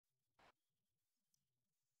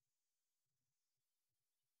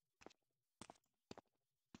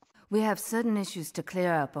We have certain issues to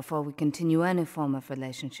clear up before we continue any form of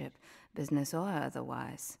relationship, business or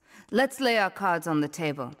otherwise. Let's lay our cards on the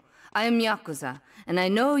table. I am Yakuza, and I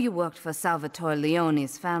know you worked for Salvatore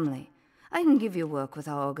Leone's family. I can give you work with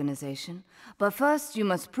our organization, but first you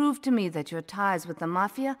must prove to me that your ties with the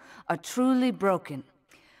Mafia are truly broken.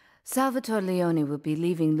 Salvatore Leone will be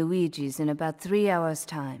leaving Luigi's in about 3 hours'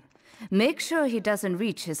 time. Make sure he doesn't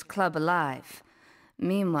reach his club alive.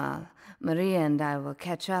 Meanwhile, Maria and I will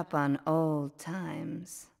catch up on old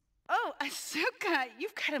times. Oh, Asuka,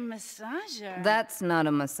 you've got a massager. That's not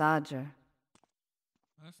a massager.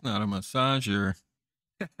 That's not a massager.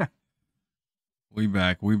 We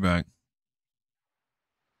back. What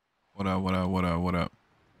up?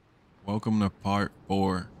 Welcome to part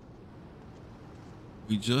 4.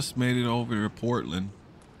 We just made it over to Portland.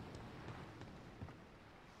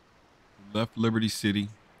 We left Liberty City.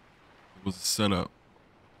 It was a setup.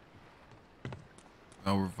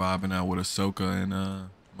 Now we're vibing out with Ahsoka and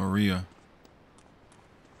Maria.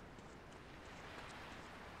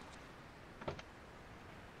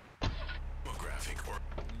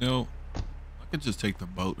 You know, I could just take the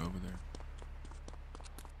boat over there.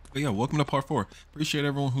 But yeah, welcome to part 4. Appreciate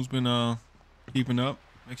everyone who's been keeping up.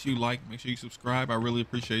 Make sure you like, make sure you subscribe. I really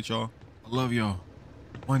appreciate y'all. I love y'all.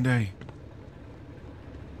 One day.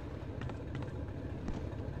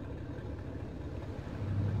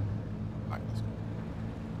 All right, let's go.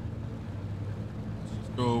 Let's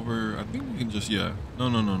just go over. I think we can just, yeah. No.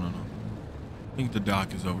 I think the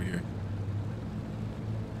dock is over here.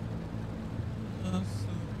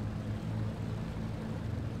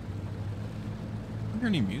 Hear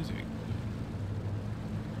any music?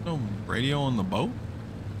 No radio on the boat?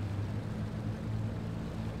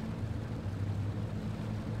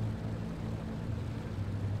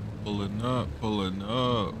 Pulling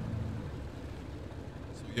up.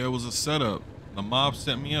 So yeah, it was a setup. The mob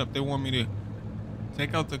set me up. They want me to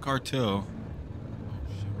take out the cartel. Oh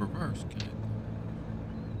shit, reverse. God.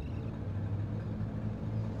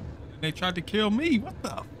 And they tried to kill me. What the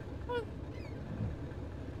fuck?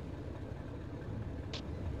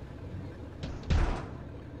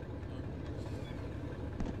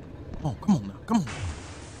 Oh, come on now. Come on.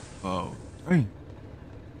 Oh, dang.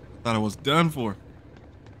 I thought I was done for.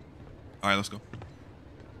 All right, let's go.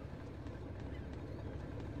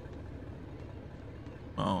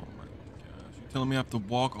 Oh, my gosh. You telling me I have to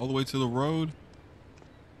walk all the way to the road?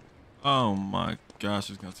 Oh, my gosh.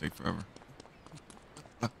 It's going to take forever.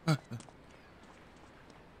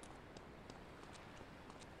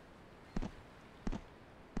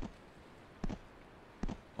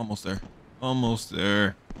 Almost there. Almost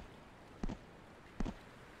there.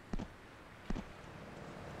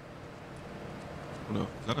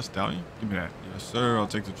 Is that a stallion? Give me that. Yes, sir. I'll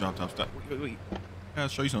take the drop top stop. Wait. I gotta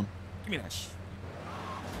show you something. Give me that.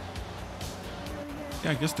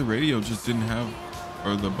 Yeah, I guess the radio just didn't have,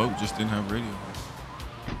 or the boat just didn't have radio.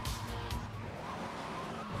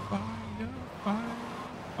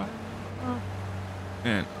 Fire.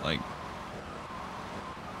 Man, like,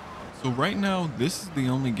 so right now, this is the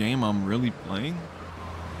only game I'm really playing.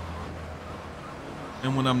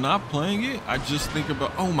 And when I'm not playing it, I just think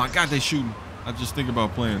about, oh my God, they shooting. I just think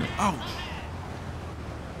about playing it. Ouch!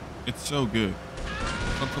 It's so good.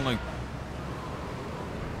 Something like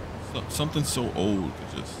something so old.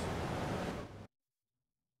 It just.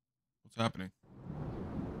 What's happening?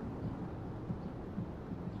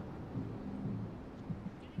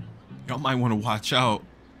 Y'all might want to watch out.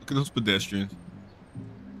 Look at those pedestrians.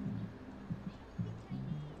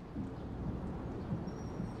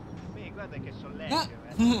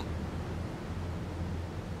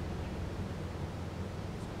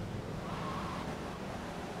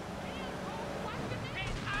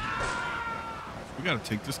 We gotta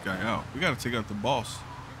take this guy out. We gotta take out the boss.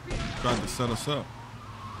 He's trying to set us up.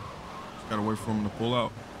 Just gotta wait for him to pull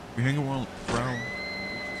out. We hang around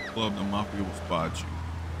this club, the Mafia will spot you.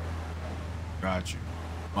 Got you.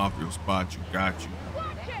 Mafia will spot you. Got you.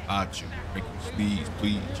 Got you. Make you sneeze,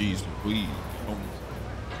 please. Jesus, please. Oh.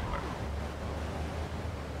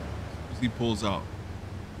 As he pulls out.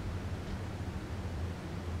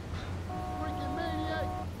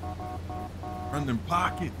 Run them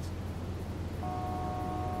pockets.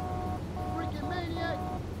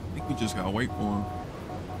 I think we just gotta wait for him.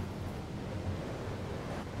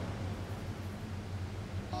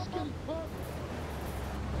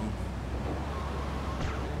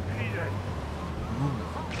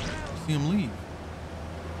 See him leave.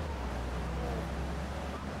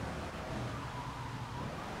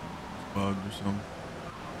 It's bugged or something.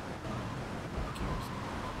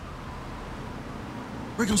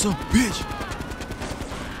 Break yourself, bitch!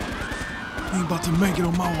 You ain't about to make it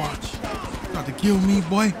on my watch. You tried to kill me,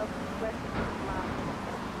 boy.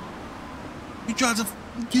 You tried to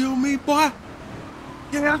kill me, boy.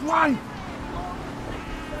 Yeah, that's right.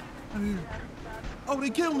 Oh, they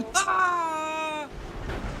killed me. Ah!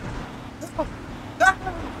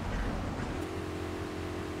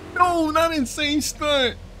 No, not insane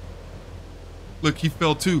stunt. Look, he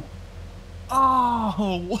fell too.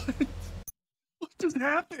 Oh, what? What just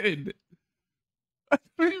happened? I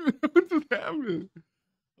don't even know what just happened.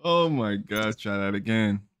 Oh my gosh, try that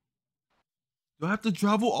again. Do I have to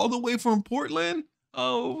travel all the way from Portland?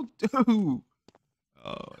 Oh, dude.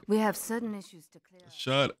 Oh, We have certain issues to clear up.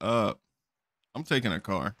 shut up. I'm taking a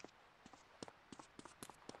car.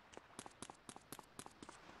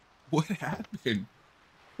 What happened?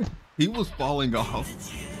 He was falling off,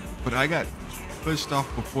 but I got pushed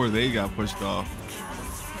off before they got pushed off.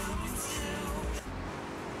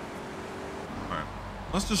 All right,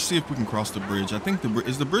 let's just see if we can cross the bridge. I think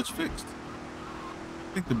is the bridge fixed?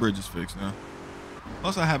 I think the bridge is fixed now.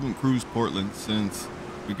 Plus, I haven't cruised Portland since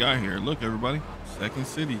we got here. Look, everybody, second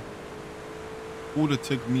city. It would have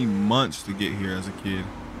took me months to get here as a kid.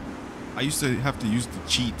 I used to have to use the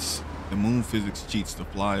cheats, the moon physics cheats to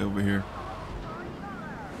fly over here.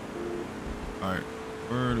 All right,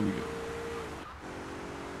 where do we go?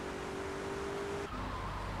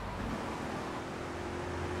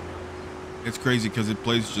 It's crazy because it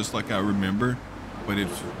plays just like I remember, but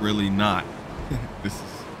it's really not.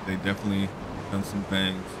 They definitely done some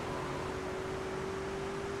things.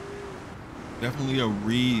 Definitely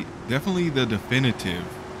the definitive.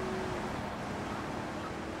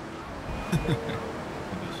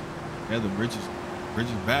 Yeah, the bridge is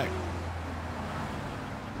back.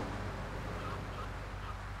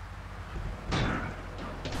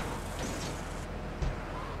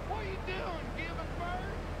 What are you doing, giving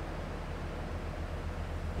birth?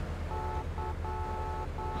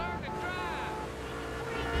 Learn to drive. What are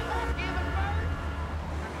you doing, giving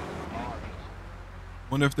birth?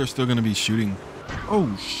 Wonder if they're still gonna be shooting.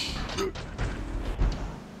 Oh shit.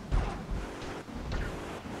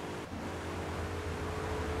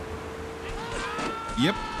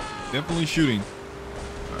 Yep, definitely shooting.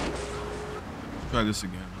 All right. Let's try this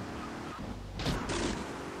again.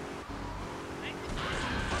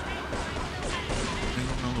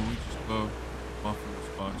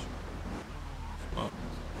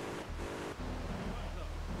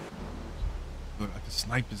 Look, I can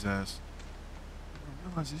snipe his ass. I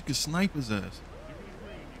didn't realize you could snipe his ass.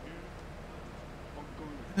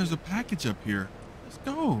 There's a package up here. Let's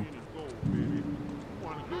go.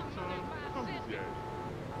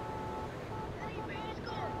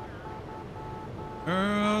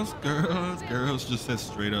 Girls just says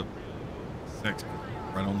straight up sex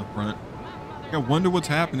right on the front. I wonder what's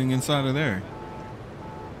happening inside of there.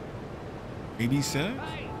 Maybe sex?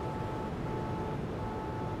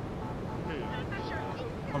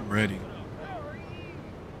 I'm ready.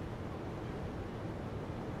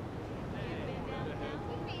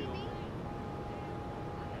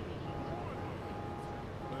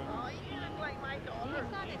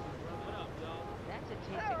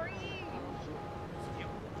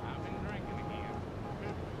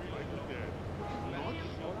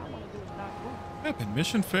 Happened?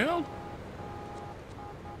 Mission failed?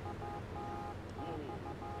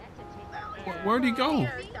 Where'd he go?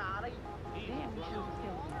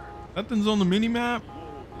 Nothing's on the mini map.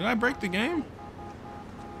 Did I break the game?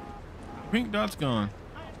 Pink dot's gone.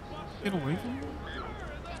 Get away from me.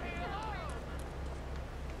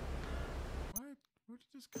 What? Where did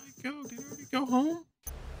this guy go? Did he already go home?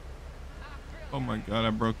 Oh my god, I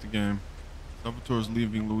broke the game. Salvatore's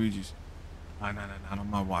leaving Luigi's. Nah, not on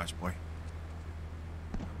my watch, boy.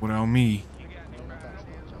 Without me.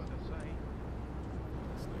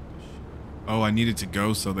 Oh, I needed to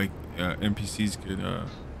go so they NPCs could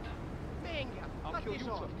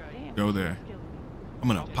go there. I'm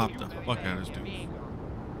gonna pop the fuck out of this dude.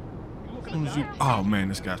 Oh man,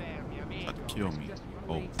 this guy's about to kill me.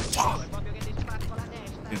 Oh fuck.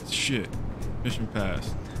 It's shit. Mission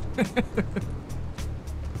passed.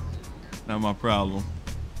 Not my problem.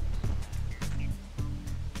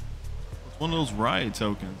 It's one of those riot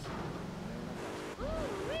tokens.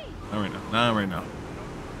 Not right now. Not right now.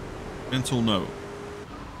 Mental note.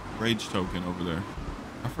 Rage token over there.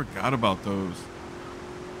 I forgot about those.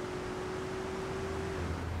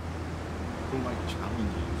 Like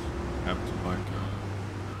challenges. Have to like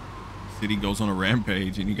city goes on a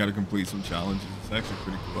rampage and you got to complete some challenges. It's actually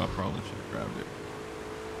pretty cool. I probably should have grabbed it.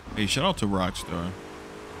 Hey, shout out to Rockstar.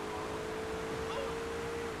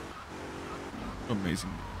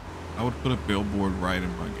 Amazing. I would put a billboard right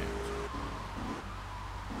in my games.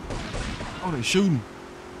 Oh, they shooting.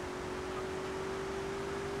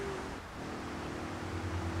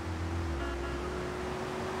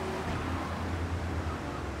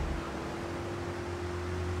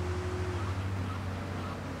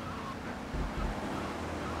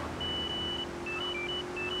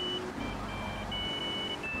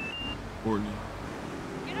 Courtney.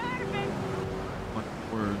 Get out of me! Like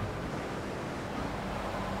a word.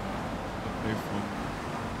 Okay, phone.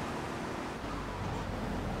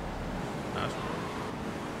 That's right.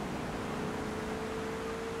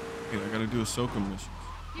 Okay, I gotta do Ahsoka missions.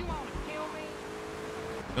 You want to kill me?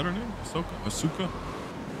 Is that her name? Ahsoka? Asuka?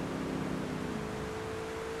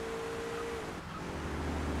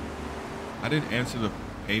 I didn't answer the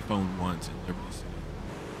payphone once in Liberty City.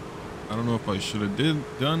 I don't know if I should have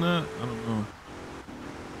done that. I don't know.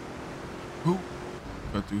 Who?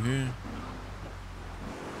 Cut through here.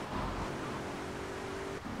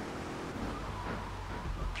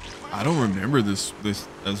 I don't remember this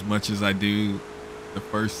as much as I do the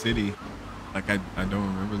first city. Like I don't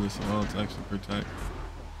remember this at all. It's actually pretty tight.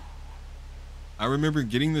 I remember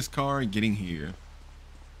getting this car and getting here.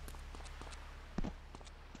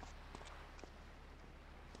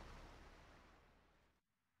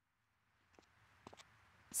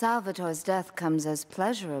 Salvatore's death comes as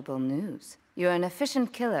pleasurable news. You're an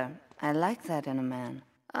efficient killer. I like that in a man.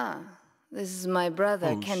 Ah, this is my brother,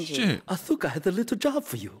 Oh Kenji. shit. Asuka had a little job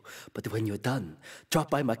for you, but when you're done, drop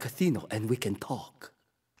by my casino and we can talk.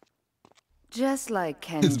 Just like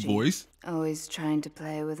Kenji. His voice. Always trying to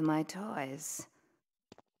play with my toys.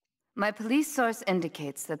 My police source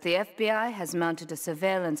indicates that the FBI has mounted a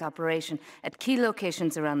surveillance operation at key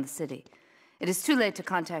locations around the city. It is too late to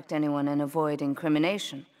contact anyone and avoid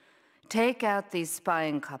incrimination. Take out these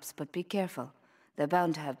spying cops, but be careful. They're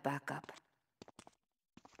bound to have backup.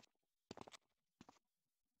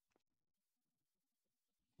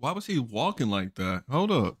 Why was he walking like that?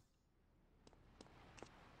 Hold up.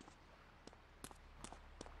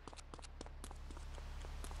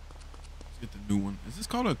 Let's get the new one. Is this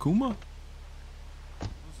called a Akuma?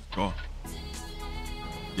 What's this called?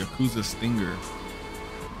 Yakuza Stinger.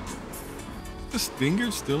 Is the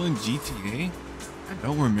Stinger still in GTA? I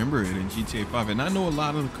don't remember it in GTA 5, and I know a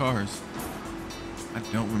lot of the cars. I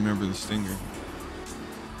don't remember the Stinger.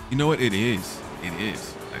 You know what? It is. It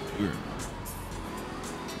is. I do remember.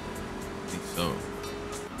 I think so.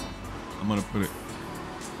 I'm gonna put it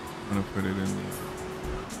in the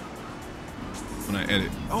when I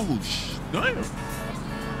edit. Oh, damn.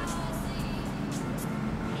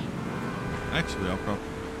 Actually, I'll probably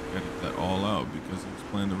edit that all out because it was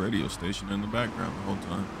playing the radio station in the background the whole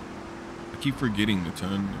time. I keep forgetting to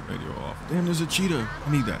turn the radio off. Damn, there's a cheetah.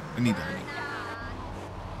 I need that. I need that.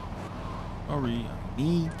 Sorry, I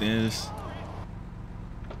need this.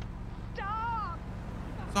 Stop!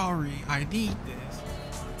 Sorry, I need this.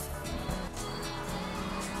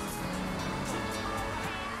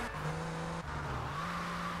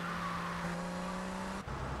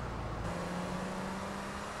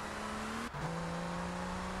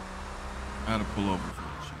 Gotta pull over for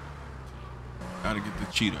the cheetah. Gotta get the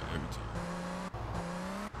cheetah every time.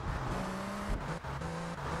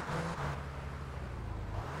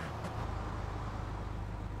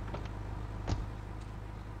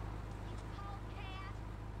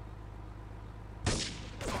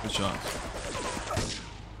 Good shots.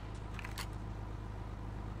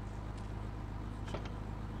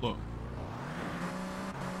 Look.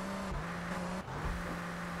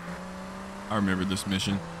 I remember this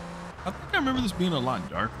mission. I think I remember this being a lot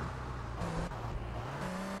darker.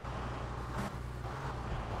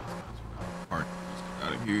 Park. Let's get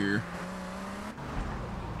out of here.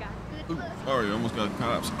 Ooh, sorry, I almost got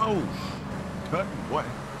cops. Oh, cut what?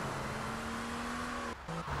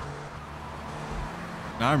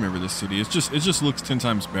 Now I remember this city. It just looks 10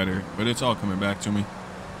 times better, but it's all coming back to me.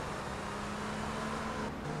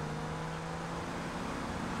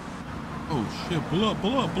 Oh shit! Pull up!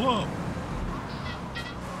 Pull up! Pull up!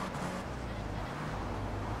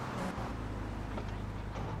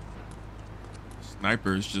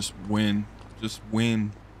 Snipers just win. Just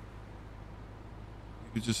win.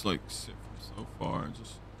 You could just like sit from so far and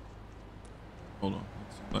just hold on.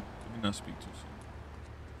 Let me not speak too soon.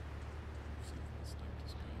 See if I can snipe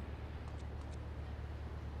this guy.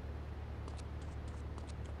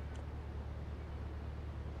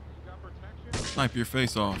 You got protection? Snipe your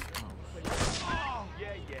face off. Oh, Oh, yeah.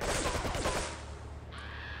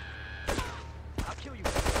 I'll kill you.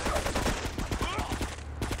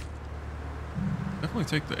 definitely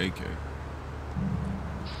take the AK.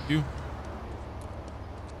 You.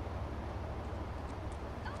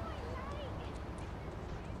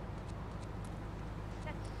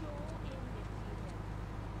 That's so in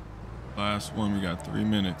Last one, we got 3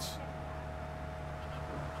 minutes.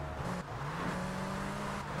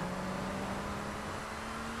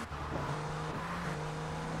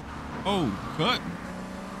 Oh, cut.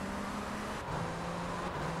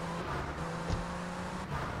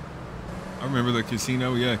 I remember the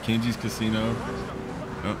casino. Yeah, Kenji's casino.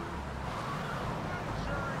 Yep.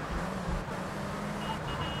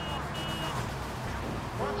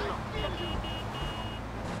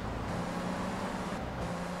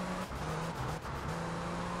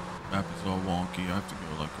 Map is all wonky. I have to go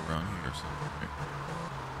like around here or something. Right?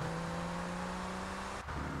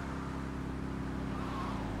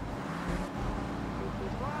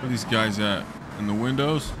 Where are these guys at? In the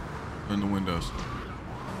windows? Or in the windows?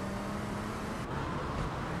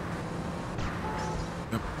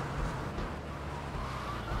 Yep.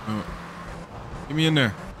 Get me in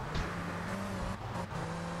there.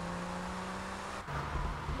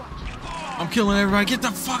 I'm killing everybody. Get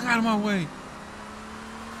the fuck out of my way.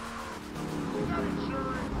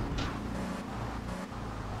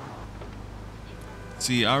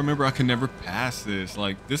 See, I remember I could never pass this.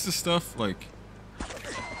 Like, this is stuff like...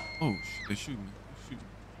 Oh, they shoot me. They shoot me.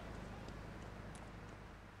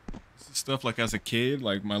 This is stuff like as a kid,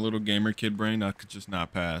 like my little gamer kid brain, I could just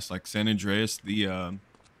not pass. Like San Andreas, the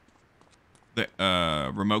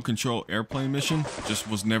remote control airplane mission just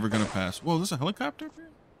was never gonna pass. Whoa, there's a helicopter up here?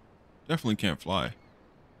 Definitely can't fly.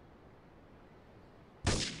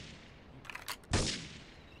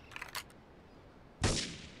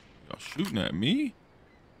 Y'all shooting at me?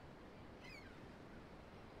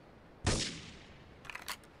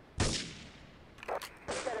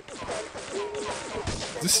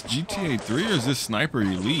 Is this GTA 3 or is this Sniper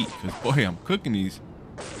Elite? Because boy, I'm cooking these.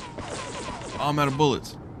 Oh, I'm out of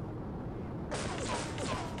bullets.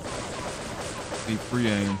 Need free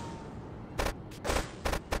aim.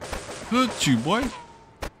 Cooked you, boy.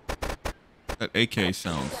 That AK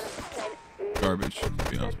sounds garbage, to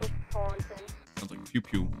be honest with you. Sounds like pew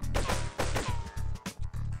pew.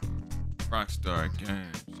 Rockstar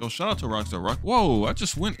Games. So shout out to Rockstar. Whoa, I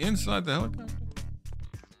just went inside the helicopter.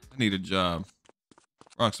 I need a job.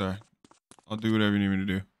 Rockstar, I'll do whatever you need me to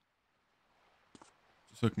do.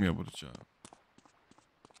 Just hook me up with a job.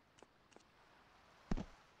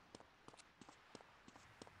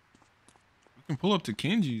 We can pull up to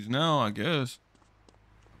Kenji's now, I guess. I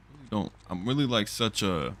really don't. I'm really like such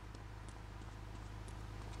a...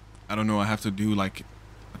 I don't know. I have to do like... I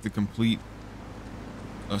have to complete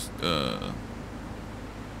Asuka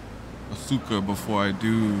before I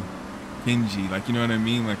do Kenji. Like, you know what I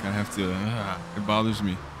mean? Like, I have to... it bothers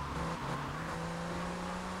me.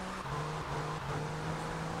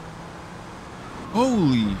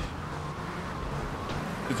 Holy...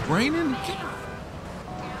 It's raining?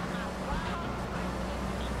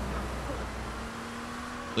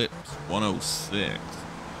 Clips 106.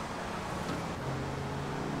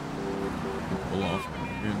 Pull off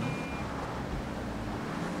here now.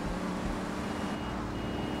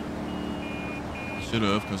 I should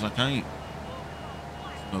have, because I can't.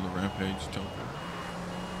 Another rampage token.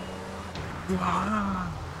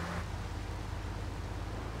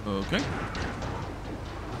 Okay.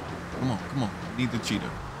 Come on, come on. Need the cheetah.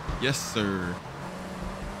 Yes, sir.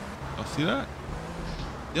 Y'all see that?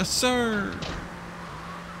 Yes, sir.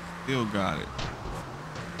 Still got it.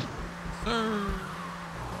 Sir.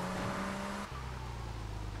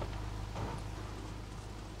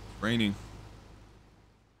 Raining.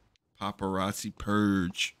 Paparazzi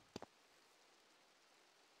purge.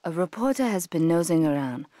 A reporter has been nosing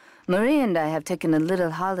around. Marie and I have taken a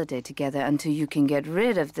little holiday together until you can get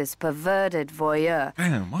rid of this perverted voyeur.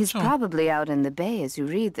 Damn, He's probably out in the bay as you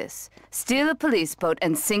read this. Steal a police boat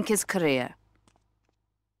and sink his career.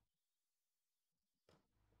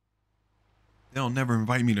 They'll never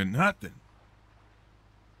invite me to nothing.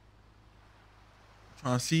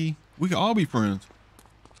 Trying to see, we can all be friends.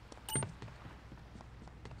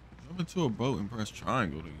 Jump into a boat and press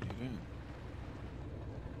triangle to get in.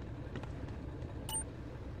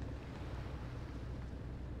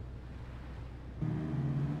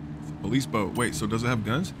 It's a police boat. Wait, so does it have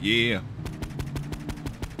guns? Yeah.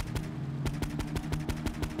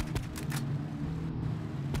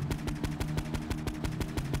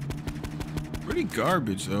 Pretty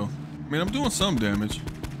garbage though. I mean, I'm doing some damage.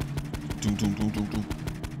 Doom, doom, doom, doom, doom.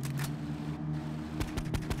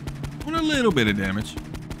 Doing a little bit of damage.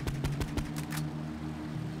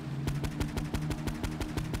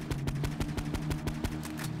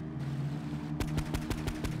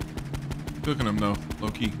 Cooking them though, low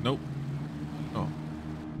key. Nope. Oh.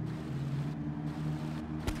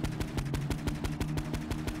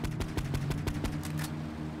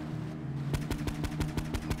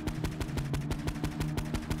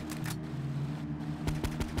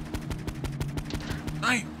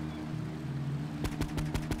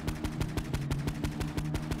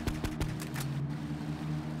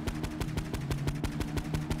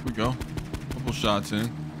 go. Couple shots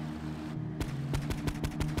in.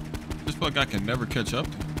 Just feel like I can never catch up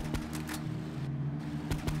to him.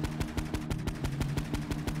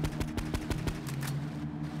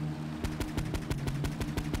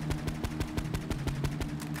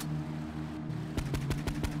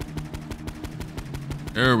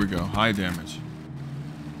 There we go. High damage.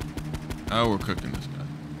 Now we're cooking this guy.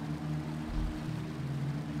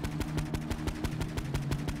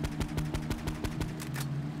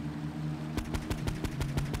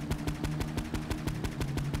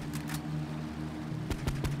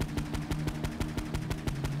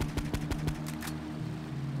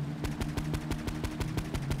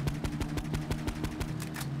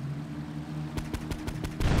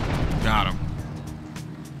 Got him.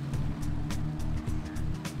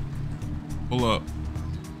 Pull up.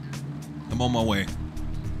 I'm on my way.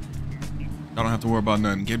 I don't have to worry about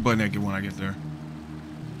nothing. Get butt naked when I get there.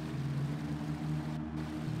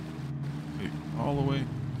 Wait, all the way.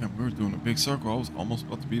 Damn, we were doing a big circle. I was almost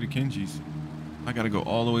about to be the Kenjis. I gotta go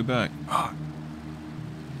all the way back. Ah.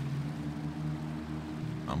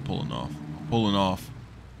 I'm pulling off. I'm pulling off.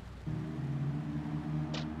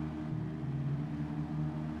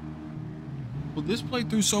 Well, this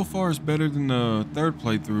playthrough so far is better than the third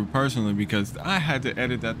playthrough, personally, because I had to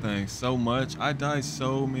edit that thing so much. I died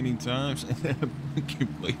so many times in that fucking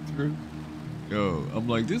playthrough. Yo, I'm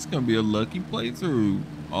like, this is gonna be a lucky playthrough.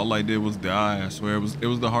 All I did was die. I swear, it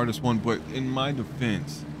was the hardest one. But in my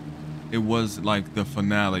defense, it was like the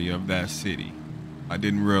finale of that city. I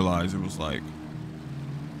didn't realize it was like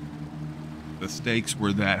the stakes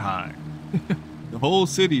were that high. The whole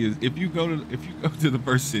city is, if you go to the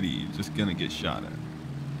first city, you're just gonna get shot at.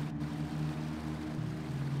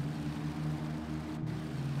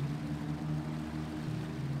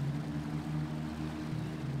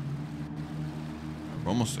 We're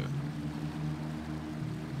almost there.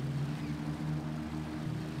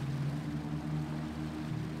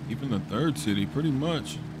 Even the third city, pretty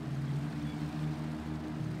much.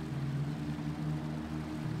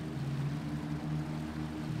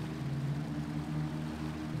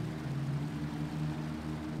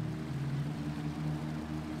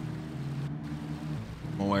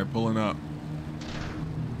 Way pulling up.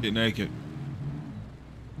 Get naked.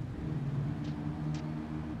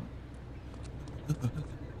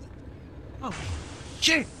 Oh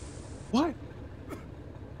shit! What?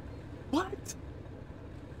 What?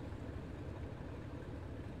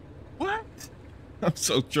 What? I'm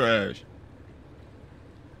so trash.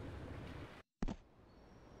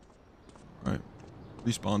 All right.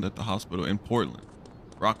 Respawned at the hospital in Portland,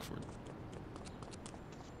 Rockford.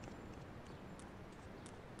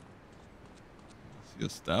 A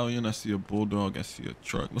stallion, I see a bulldog, I see a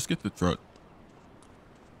truck. Let's get the truck.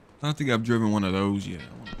 I don't think I've driven one of those yet.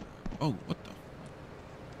 Oh, what the?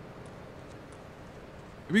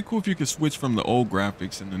 It'd be cool if you could switch from the old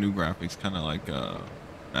graphics and the new graphics, kind of like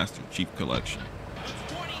Master Chief Collection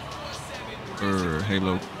or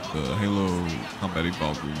Halo, the Halo Combat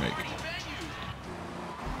Evolved remake.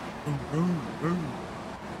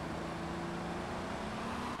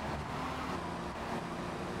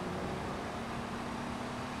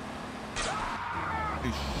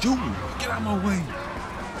 Hey, shoot! Get out of my way!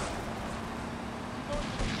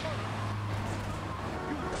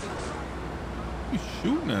 You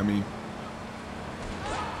shooting at me?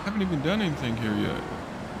 I haven't even done anything here yet.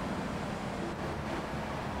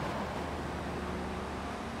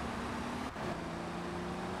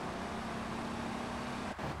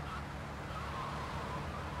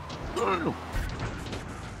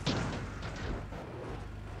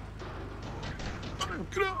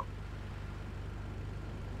 Get out!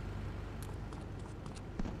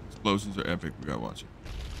 Explosions are epic. We gotta watch it.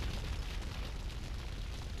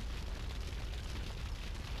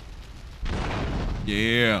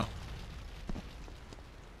 Yeah.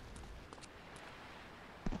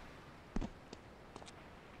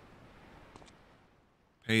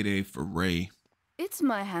 Payday for Ray. It's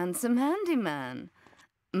my handsome handyman.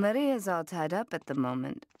 Maria's all tied up at the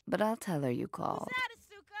moment, but I'll tell her you called. Who's that,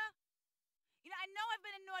 Asuka? You know, I know I've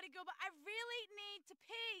been a naughty girl, but I really need to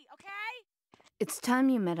pee, okay? It's time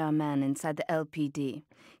you met our man inside the LPD.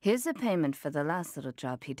 Here's a payment for the last little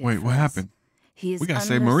job he did. Wait, for what us. happened? He is We gotta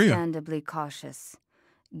save Maria. understandably cautious.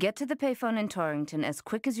 Get to the payphone in Torrington as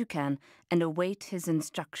quick as you can and await his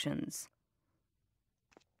instructions.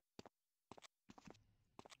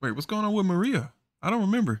 Wait, what's going on with Maria? I don't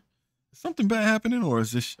remember. Is something bad happening, or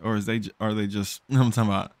is this, or is they, are they just? You know what I'm talking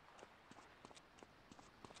about?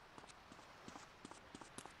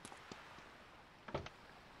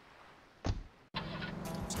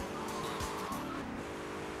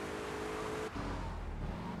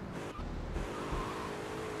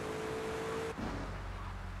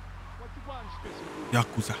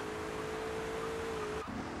 Yakuza.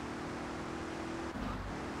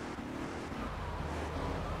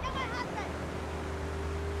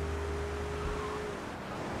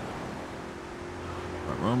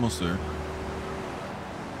 Alright, we're almost there.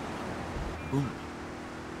 Ooh.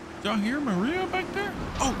 Did y'all hear Maria back there?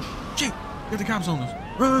 Oh, shit. Get the cops on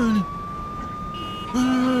us. Run.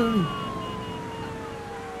 Run.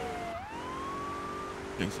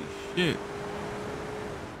 Can't see shit.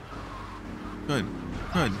 Good.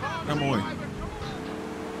 Good. Come away.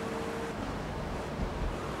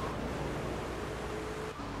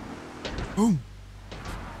 Boom.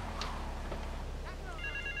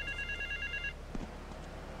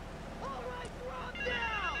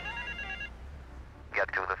 Get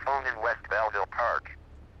to the phone in West Belleville Park.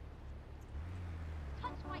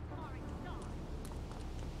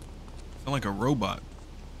 Sound like a robot.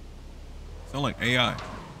 Sound like AI.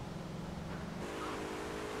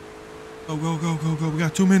 Go, go, go, go, go. We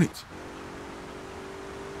got 2 minutes.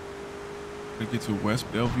 We get to West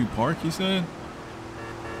Bellevue Park, he said?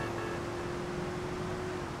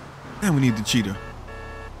 And we need the cheetah.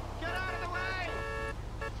 Get out of the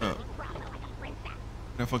way!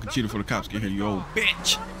 That fucking cheetah for the cops get here, you old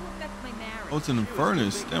bitch. Oh, it's in the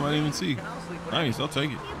furnace. Damn, I didn't even see. Nice, I'll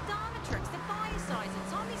take it.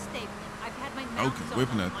 Okay,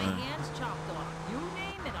 whipping that thing.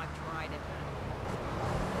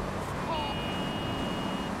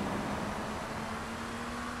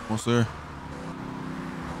 Almost there.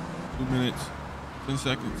 2 minutes, 10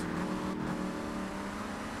 seconds.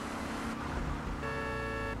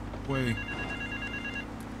 Way.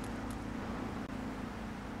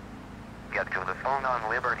 Get to the phone on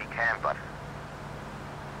Liberty Campus.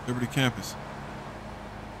 Liberty campus.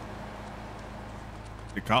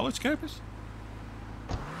 The college campus?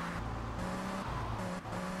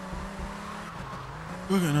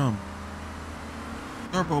 Look at them.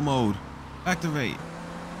 Turbo mode. Activate.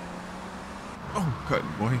 Oh, cutting,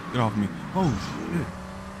 boy. Get off me. Oh, shit.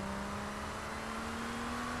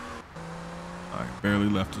 Alright, barely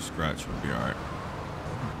left a scratch. We'll be alright.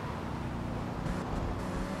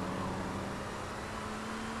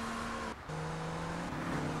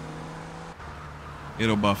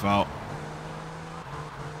 It'll buff out.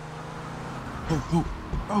 Oh, oh,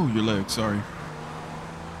 oh, your leg, sorry.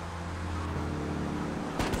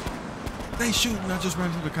 They shooting. I just ran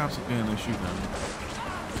into the cops again. They shooting at me.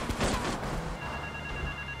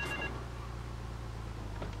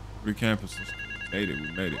 Free campus. Made it.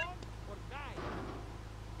 We made it.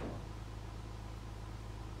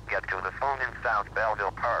 Get to the phone in South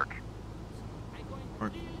Belleville Park.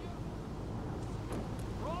 Park.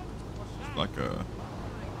 It's like a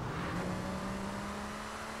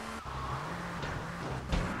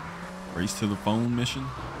race to the phone mission.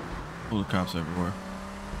 Full of cops everywhere.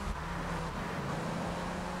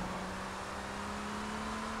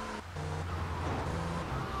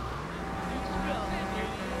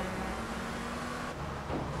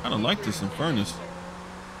 I don't like this Infernus.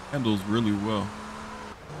 Handles really well.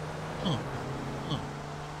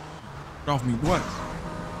 Get off me, what?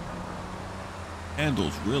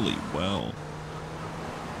 Handles really well.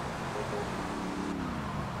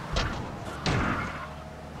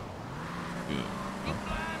 Good.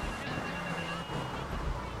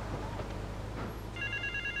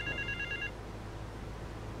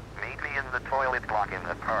 Meet me in the toilet block in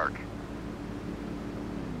the park.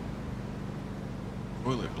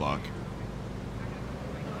 Toilet block.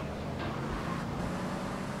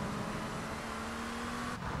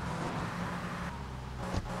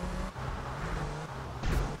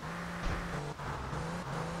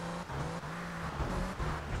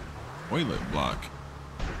 Toilet block.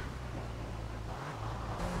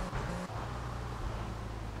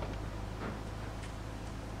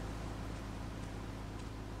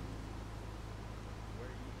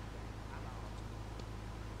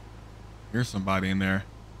 Here's somebody in there.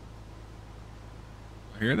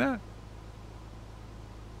 I hear that?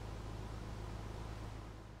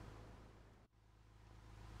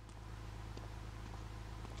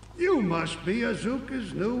 You must be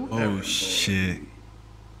Azuka's new Oh errand boy. shit.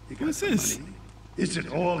 You got What's the this? money? Is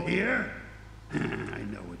it all here? I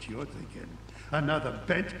know what you're thinking. Another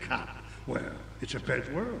bent cop. Well, it's a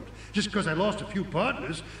bent world. Just because I lost a few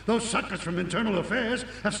partners, those suckers from Internal Affairs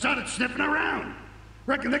have started sniffing around.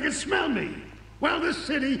 Reckon they can smell me. Well, this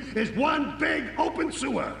city is one big open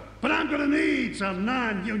sewer. But I'm gonna need some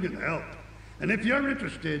non-union help. And if you're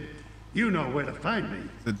interested, you know where to find me.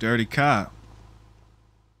 The dirty cop.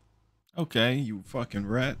 Okay, you fucking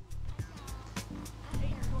rat.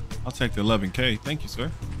 I'll take the 11K. Thank you,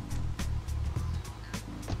 sir.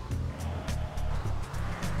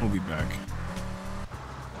 We'll be back.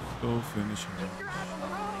 Go finish him.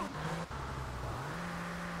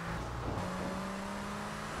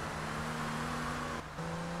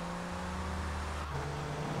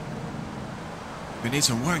 If you need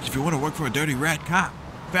some work, if you want to work for a dirty fat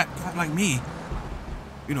cop like me,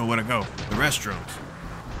 you know where to go. The restrooms.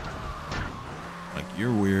 Like,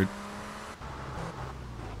 you're weird.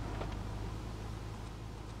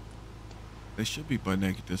 They should be butt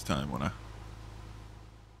naked this time when I...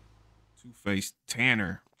 Two-faced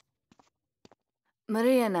Tanner.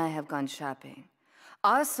 Maria and I have gone shopping.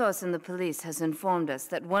 Our source in the police has informed us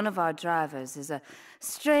that one of our drivers is a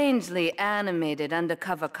strangely animated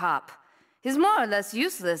undercover cop. He's more or less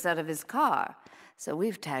useless out of his car, so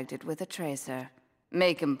we've tagged it with a tracer.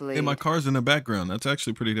 Make him bleed. Hey, my car's in the background. That's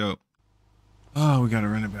actually pretty dope. Oh, we gotta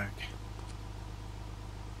run it back.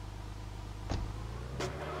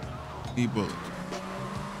 E-bullet.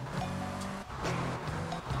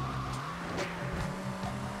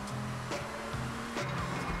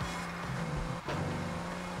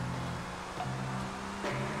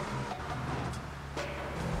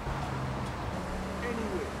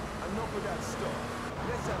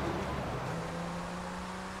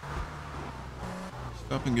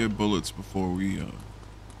 Stop and get bullets before we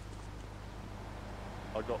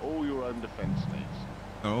I got all your own defense needs.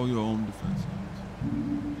 all your own defense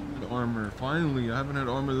needs. And armor. Finally, I haven't had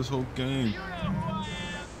armor this whole game.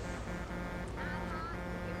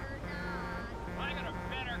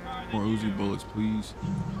 More Uzi bullets, please.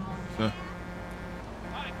 Sir.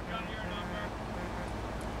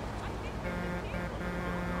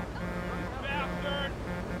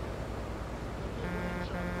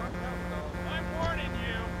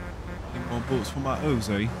 Need more bullets for my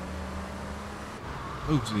Uzi.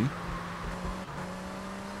 Uzi.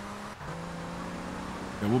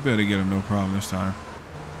 Yeah, we'll be able to get him no problem this time.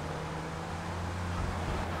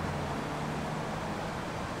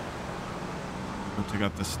 Go take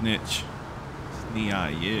out the snitch.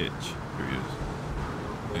 Snee-eye-itch. Here he is.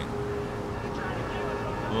 Hey.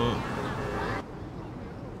 Whoa.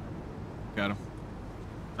 Got him.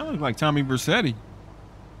 That looks like Tommy Vercetti.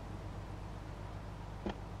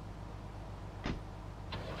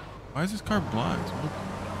 Why is this car blind?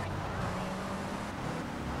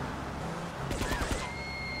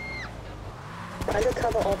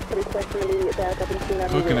 Undercover officer requesting immediate backup and clean up.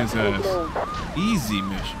 Cooking his ass. Easy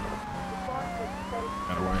mission.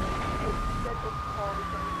 Got away.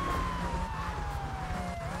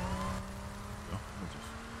 I'll just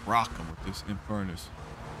rock him with this Infernus.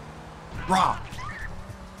 Rock!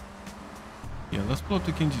 Yeah, let's blow up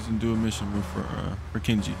the Kinjis and do a mission for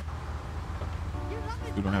Kinji.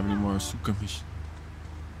 We don't have any more Suka mission.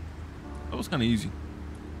 That was kind of easy.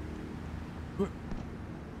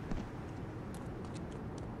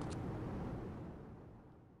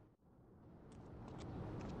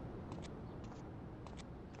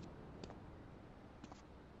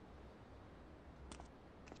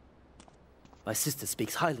 My sister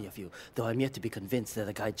speaks highly of you, though I'm yet to be convinced that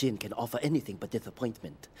a guy Jin can offer anything but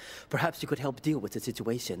disappointment. Perhaps you could help deal with a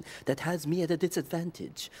situation that has me at a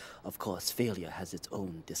disadvantage. Of course, failure has its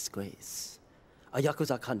own disgrace. A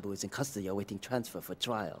Yakuza Kanbu is in custody awaiting transfer for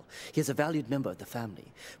trial. He is a valued member of the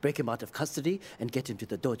family. Break him out of custody and get him to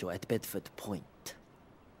the dojo at Bedford Point.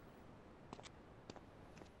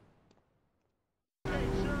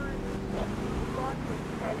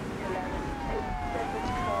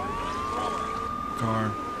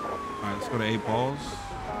 Car. Alright, let's go to 8 balls.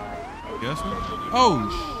 Yes, sir? Oh,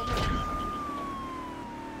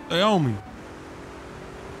 they own me.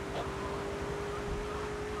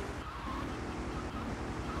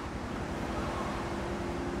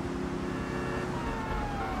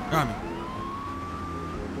 Got me.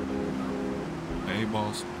 8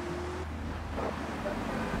 balls.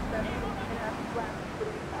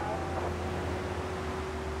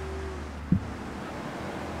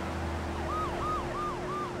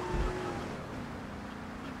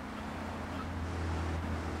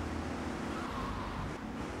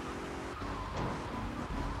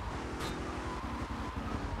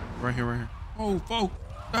 Right here, right here. Oh, folk,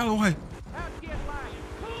 out of the way.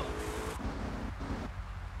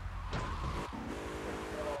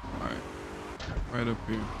 All right, right up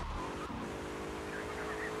here.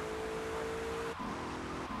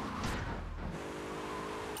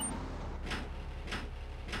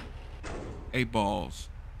 Eight balls.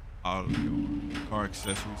 Auto car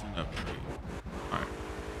accessories and upgrade. All right.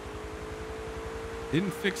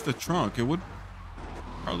 Didn't fix the trunk. It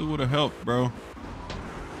probably would have helped, bro.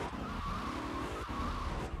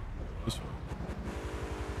 This way.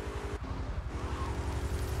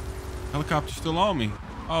 Helicopter still on me.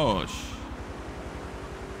 Oh, okay.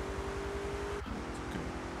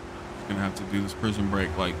 gonna have to do this prison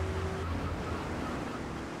break. Like,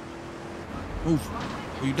 move,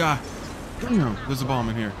 or you die. Damn, there's a bomb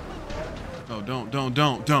in here. No, don't.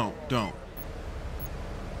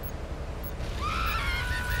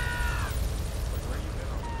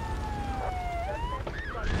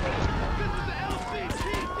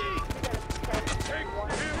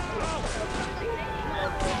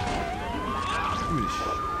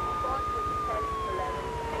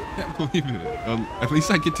 Can't believe it. At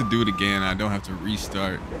least I get to do it again. I don't have to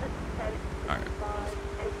restart. All right.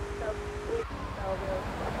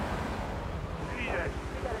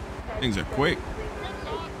 Things are quick.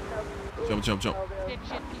 Jump.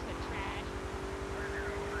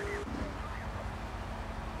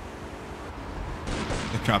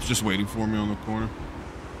 The cop's just waiting for me on the corner.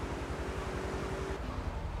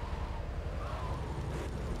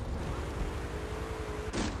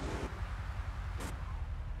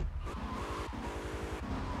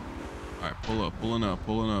 All right, pulling up.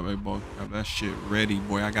 Hey, boy, have that shit ready,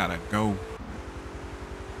 boy. I gotta go.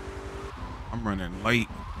 I'm running late.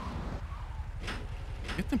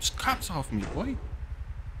 Get them cops off me, boy.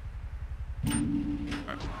 All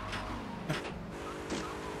right.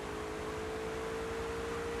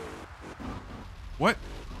 What?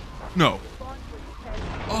 No.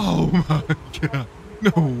 Oh my god.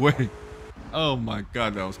 No way. Oh my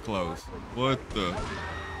god, that was close. What the? All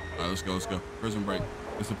right, let's go. Prison break.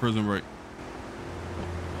 It's a prison break.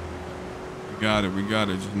 We got it.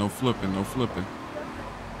 Just no flipping.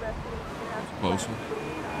 Closer.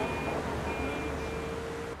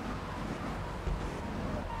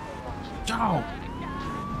 Yo!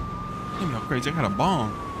 Damn, y'all crazy. I got a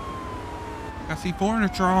bomb. I got C4 in the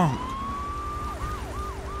trunk.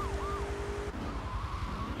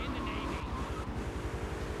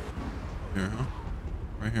 Here, huh?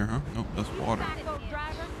 Right here, huh? Nope, that's water.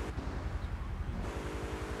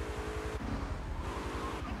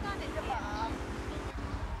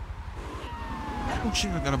 Oh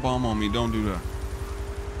shit, I got a bomb on me. Don't do that.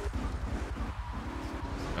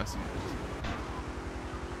 That's it.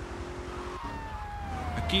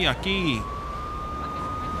 Aquí.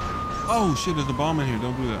 Oh shit, there's a bomb in here.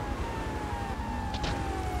 Don't do that.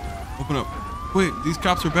 Open up. Quick, these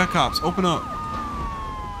cops are bad cops. Open up.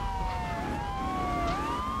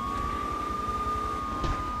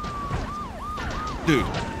 Dude,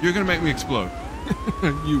 you're gonna make me explode.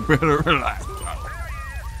 You better relax.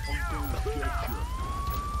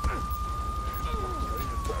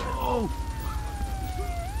 Oh.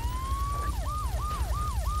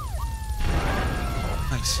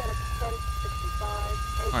 Nice.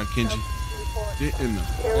 All right, Kenji. Get in the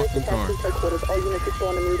fucking car.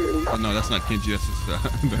 Oh no, that's not Kenji. That's just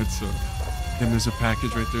that's and there's a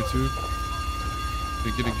package right there too.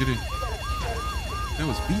 Okay, get it. That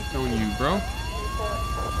was beating on you, bro.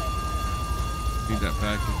 Need that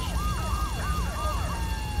package.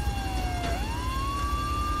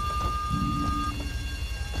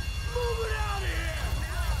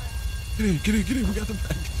 Get in. We got the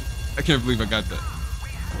package. I can't believe I got that.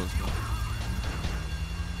 Let's go.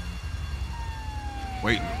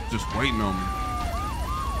 Just waiting on me.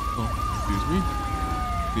 Oh, excuse me.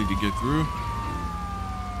 Need to get through.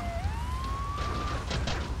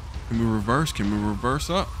 Can we reverse? Can we reverse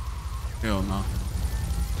up? Hell no.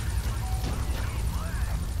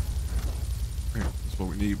 Here, that's what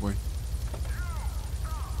we need, boy.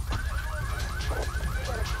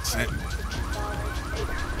 Sentinel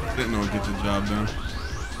will get the job done.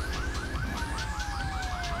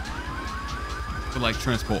 Feel like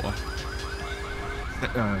transporter.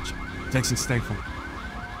 Jackson Statham.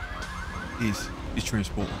 He's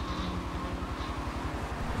transporter.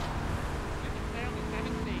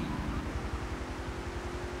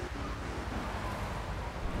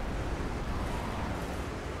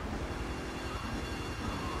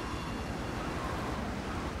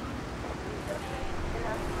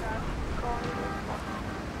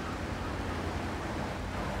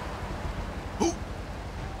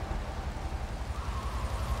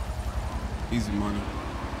 Easy money.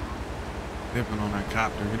 Dipping on that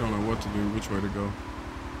copter. He don't know what to do, which way to go.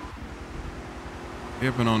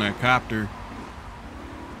 Dipping on that copter.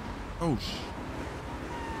 Oh,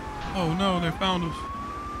 oh no, they found us.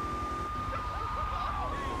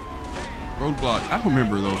 Roadblock. I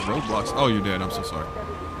remember those roadblocks. Oh, you're dead. I'm so sorry.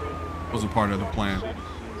 Wasn't part of the plan.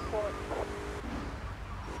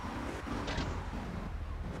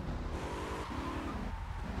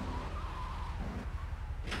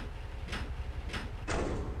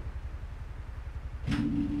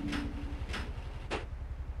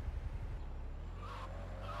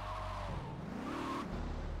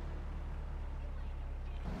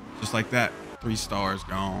 Just like that. 3 stars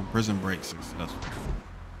gone. Prison Break successful.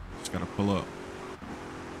 Just gotta pull up.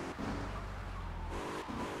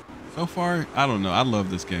 So far, I don't know. I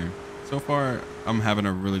love this game. So far, I'm having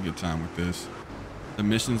a really good time with this. The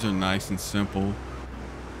missions are nice and simple.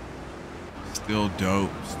 Still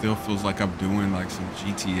dope. Still feels like I'm doing like some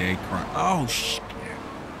GTA crime. Oh shit!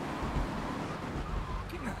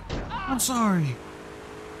 I'm sorry.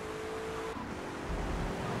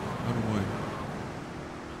 Out of the way.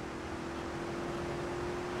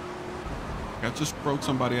 I just broke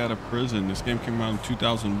somebody out of prison. This game came out in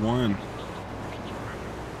 2001.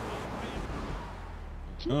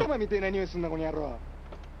 Oh.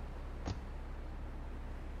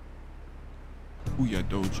 Booyah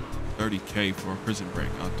Dojo. 30K for a prison break.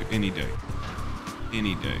 I'll do any day.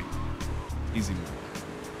 Any day. Easy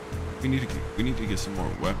mode. We need to get some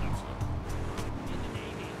more weapons.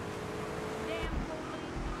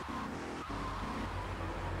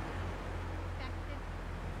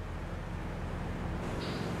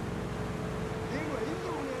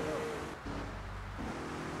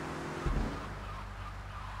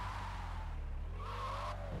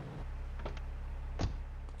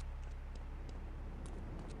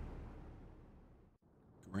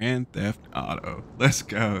 Grand Theft Auto. Let's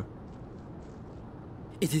go.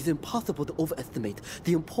 It is impossible to overestimate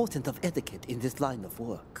the importance of etiquette in this line of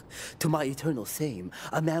work. To my eternal shame,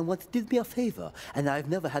 a man once did me a favor, and I've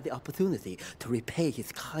never had the opportunity to repay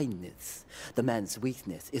his kindness. The man's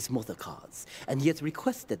weakness is motor cars, and he has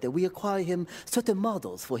requested that we acquire him certain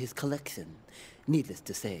models for his collection. Needless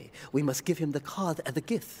to say, we must give him the cars as a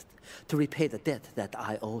gift to repay the debt that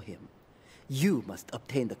I owe him. You must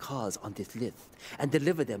obtain the cars on this list and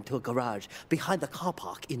deliver them to a garage behind the car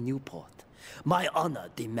park in Newport. My honor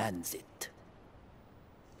demands it.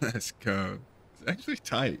 Let's go. It's actually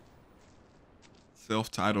tight.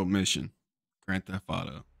 Self-titled mission. Grand Theft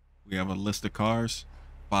Auto. We have a list of cars.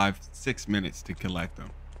 6 minutes to collect them.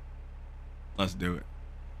 Let's do it.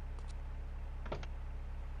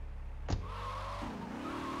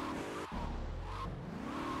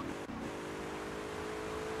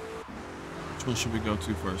 Which one should we go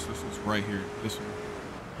to first? This one's right here. This one.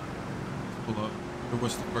 Let's pull up.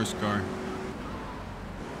 What's the first car?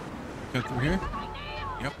 Cut through here?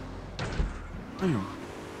 Yep. Damn.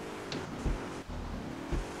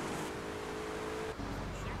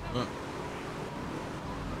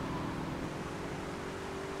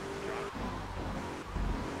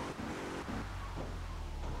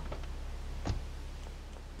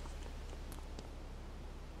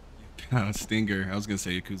 Stinger. I was gonna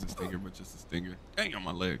say Yakuza Stinger, but just a Stinger. Dang on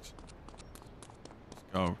my legs. Let's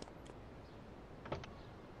go.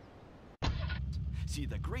 See,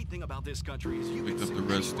 the great thing about this country is you picked up the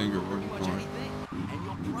red Stinger. Where we going? And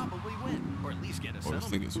you'll probably win, or at least get a this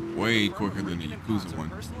thing is way quicker than the Yakuza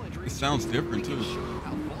one. It sounds different too.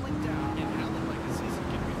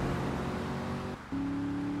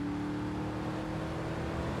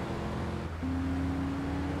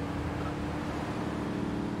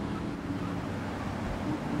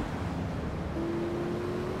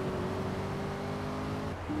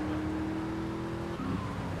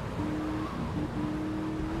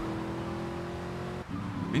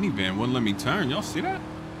 Minivan wouldn't let me turn. Y'all see that?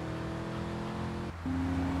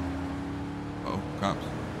 Oh, cops.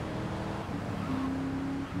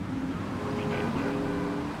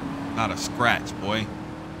 Not a scratch, boy.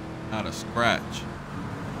 Not a scratch.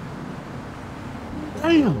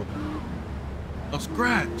 Damn. A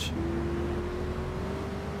scratch.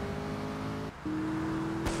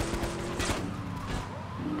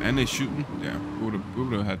 And they shooting? Damn. We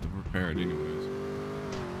would have had to repair it anyways.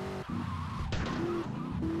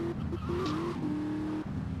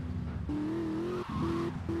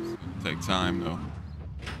 Take time though.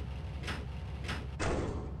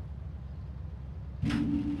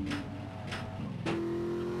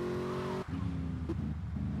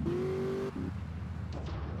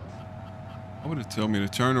 I would have told me to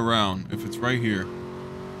turn around if it's right here.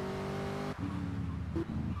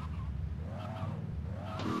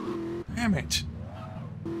 Damn it.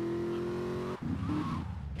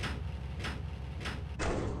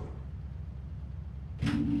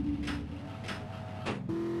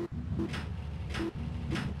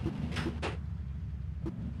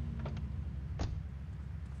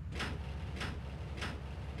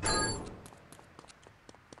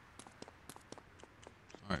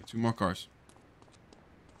 All right, 2 more cars.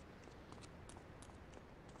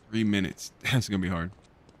 3 minutes. That's gonna be hard.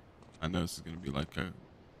 I know this is gonna be like a...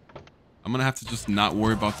 I'm gonna have to just not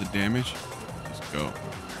worry about the damage. Just go.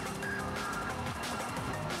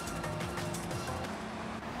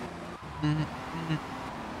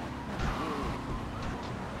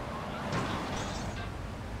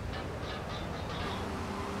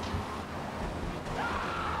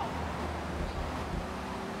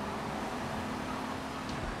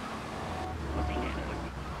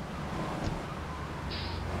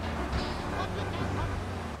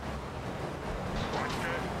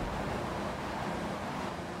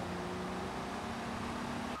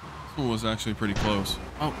 This one was actually pretty close.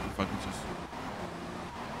 Oh, if I could just...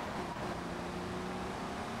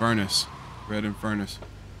 Furnace. Red and furnace.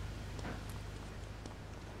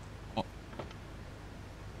 Oh.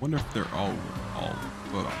 Wonder if they're all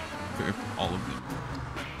if all of them.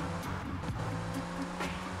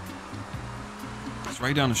 It's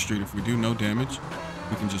right down the street. If we do no damage,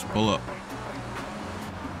 we can just pull up.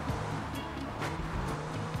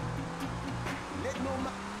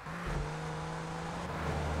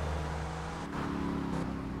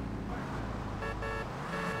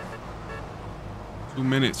 Two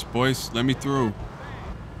minutes, boys. Let me through.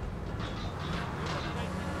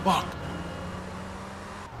 Fuck.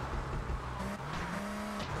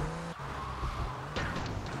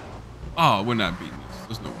 Oh, we're not beating this.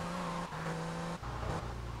 There's no way.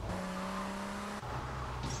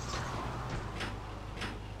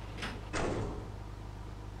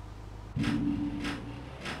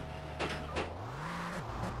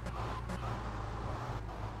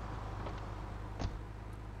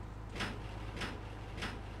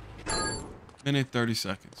 Minute 30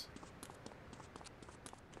 seconds.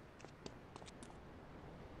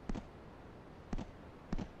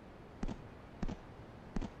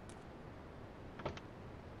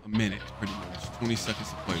 A minute, pretty much. 20 seconds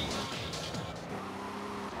to play with.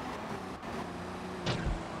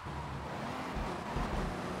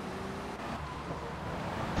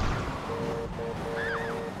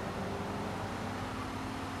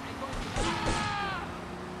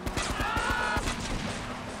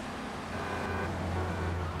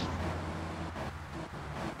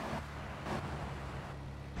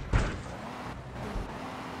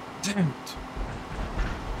 Damn it.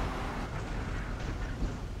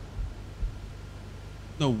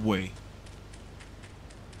 No way.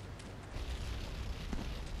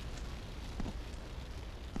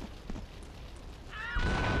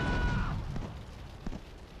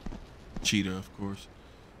 Cheetah, of course.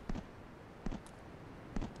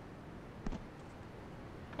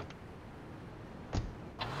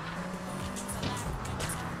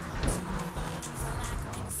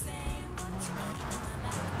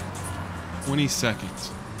 $20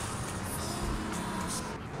 seconds.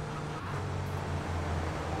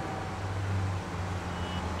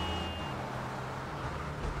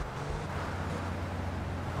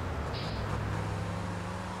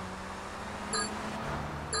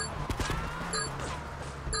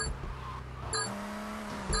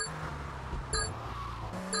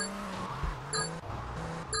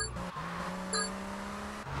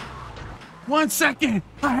 One second.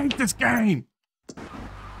 I hate this game.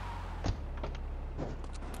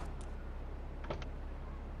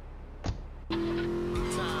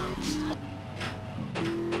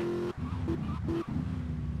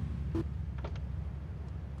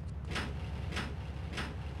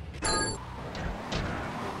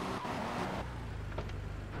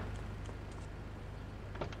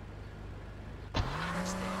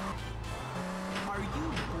 Are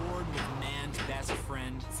you bored with man's best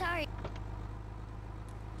friend? Sorry.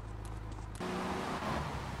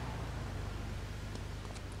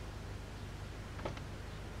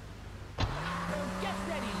 Get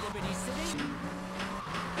ready, Liberty City.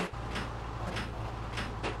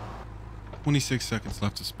 26 seconds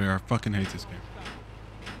left to spare. I fucking hate this game.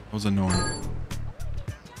 That was annoying.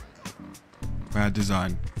 Bad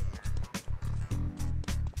design.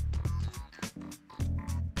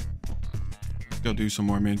 Let's go do some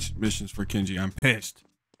more missions for Kenji. I'm pissed.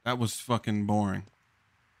 That was fucking boring.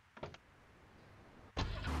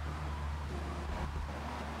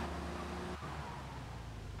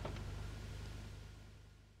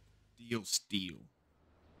 Steel.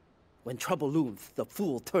 When trouble looms, the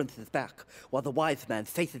fool turns his back, while the wise man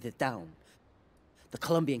faces it down. The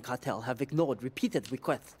Colombian cartel have ignored repeated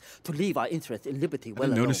requests to leave our interest in liberty well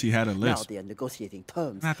alone. Notice he had a list. Now they are negotiating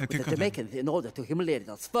terms with the Jamaicans in order to humiliate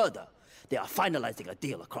us further. They are finalizing a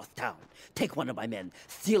deal across town. Take one of my men,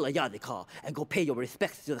 steal a Yardley car, and go pay your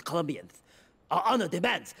respects to the Colombians. Our honor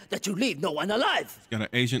demands that you leave no one alive. He's got an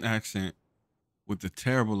Asian accent with the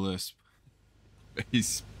terrible lisp.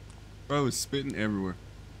 Bro is spitting everywhere.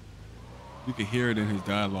 You can hear it in his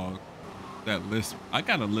dialogue. That lisp. I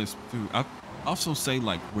got a lisp too. I also say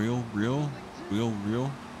like real.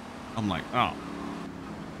 I'm like, oh,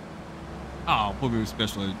 put me with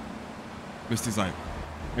special ed. Misty's like,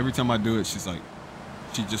 every time I do it, she's like,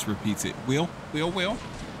 she just repeats it. Will we?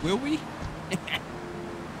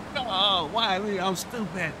 Oh, why? I'm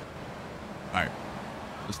stupid. All right,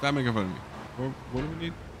 so stop making fun of me. What do we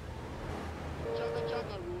need?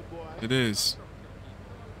 It is.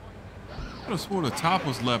 I could have swore the top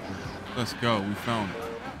was leopard. Let's go. We found it.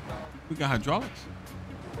 We got hydraulics.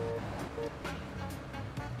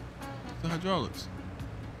 hydraulics.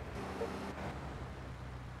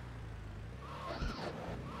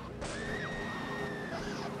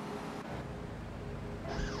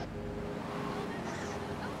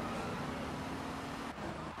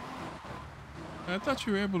 I thought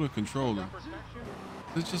you were able to control them.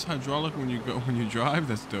 It's just hydraulic when you drive.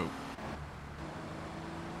 That's dope.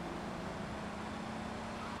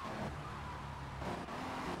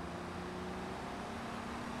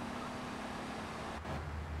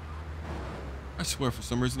 I swear, for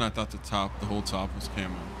some reason, I thought the whole top was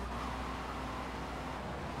camo.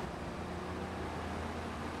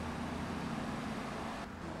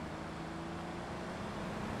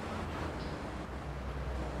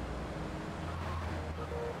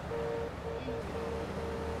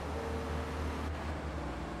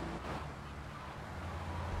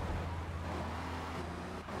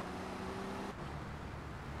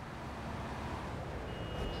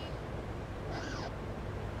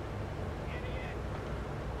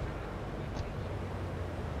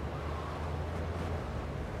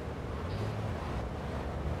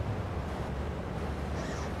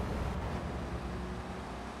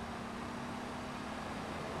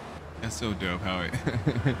 That's so dope how it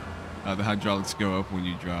how the hydraulics go up when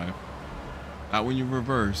you drive. Not when you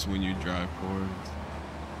reverse, when you drive forward. It's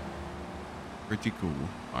pretty cool.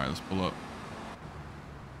 Alright, let's pull up.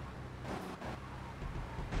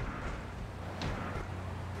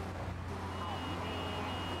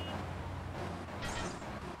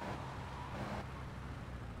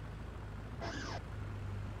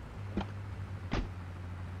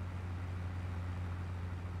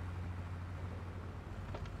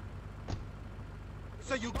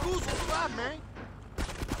 So you goose spot, man.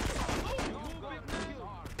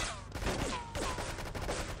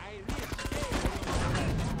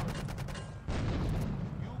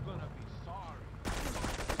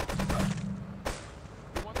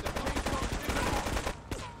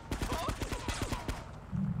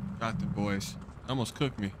 Got the boys. Almost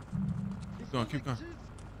cooked me. Keep going, keep going.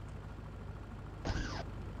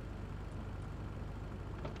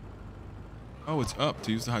 Oh, it's up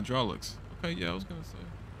to use the hydraulics. Okay, yeah, I was gonna say.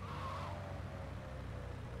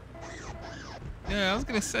 Yeah, I was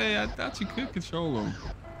gonna say, I thought you could control them.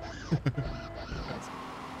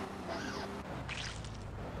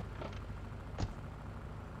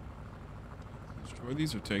 Destroy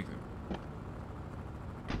these or take them?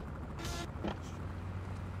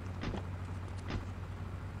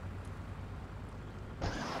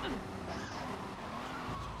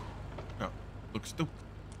 Oh, look stupid.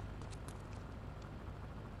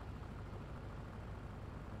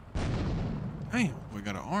 Damn, we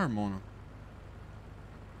got an arm on him.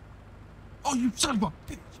 Oh, you son of a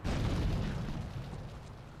bitch!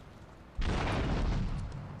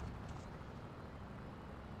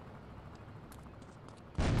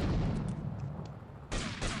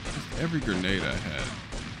 Just every grenade I had.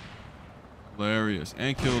 Hilarious.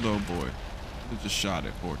 And killed old boy. I just shot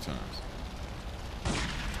it 4 times.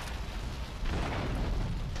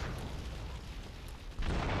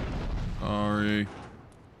 Sorry.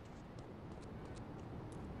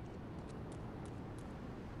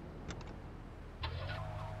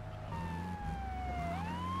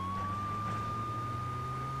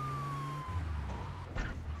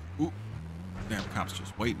 Ooh. Damn, cops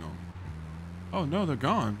just waiting on me. Oh no, they're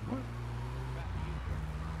gone. What?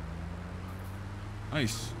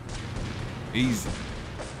 Nice. Easy.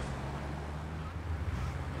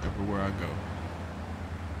 Everywhere I go.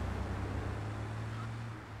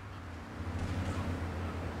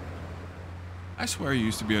 I swear you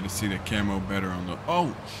used to be able to see the camo better on the...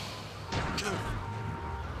 Oh!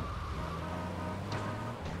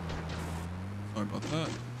 Sorry about that.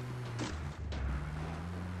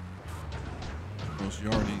 Those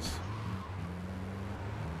yardies.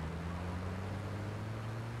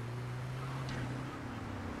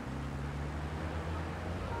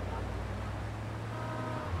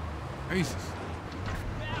 Jesus.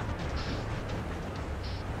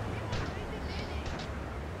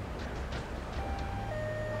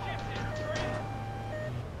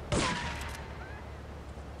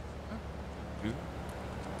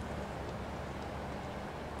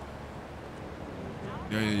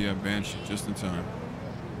 Yeah, Banshee, just in time.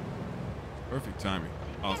 Perfect timing.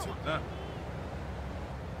 I'll take that.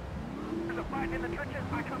 There's a fight in the trenches.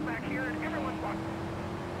 I come back here and everyone's walking.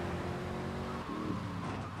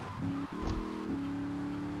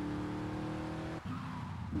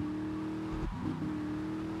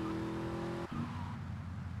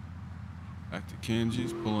 Back to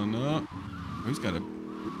Kenji's pulling up. Oh, he's got a...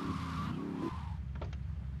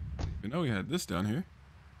 You know he had this down here.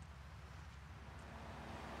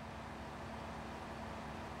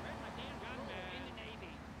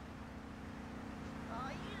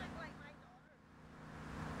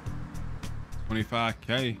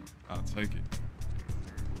 25K. I'll take it.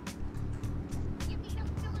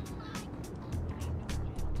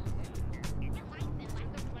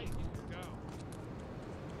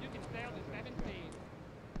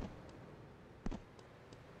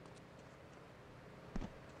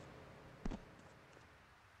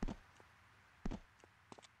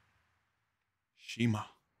 Shima.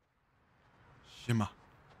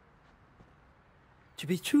 To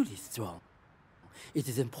be truly strong, it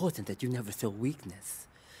is important that you never show weakness.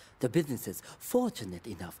 The business is fortunate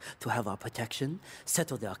enough to have our protection.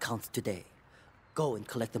 Settle their accounts today. Go and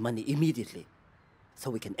collect the money immediately, so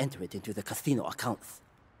we can enter it into the casino accounts.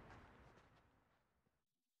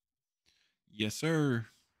 Yes, sir.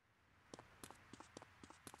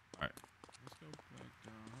 All right, let's go back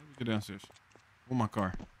down. How do we get downstairs? Where's my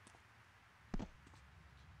car?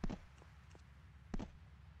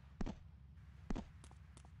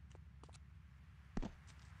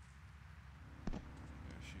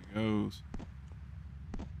 Goes.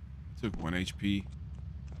 I took 1 HP. I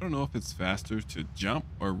don't know if it's faster to jump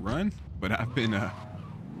or run, but I've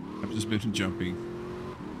just been jumping.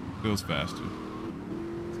 Feels faster.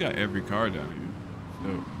 It's got every car down here.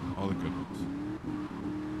 So all the good ones.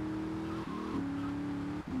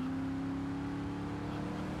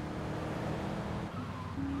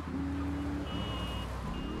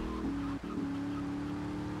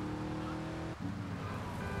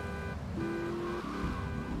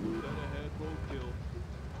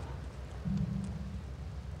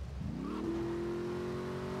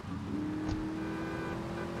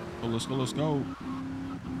 Let's go.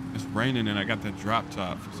 It's raining and I got that drop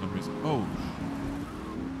top for some reason. Oh.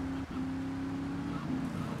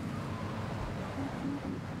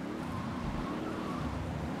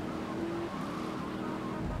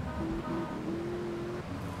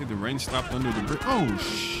 Hey, the rain stopped under the bridge. Oh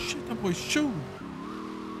shit, that boy's shooting.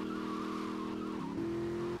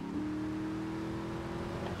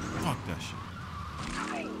 Fuck that shit.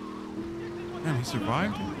 Man, he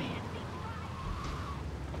survived it.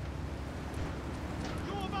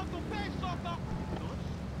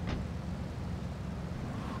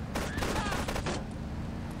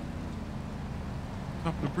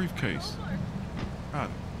 Top of the briefcase. Got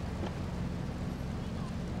it.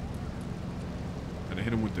 Gotta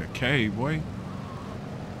hit him with that K, boy.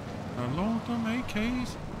 I load them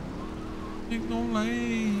AKs. Ain't no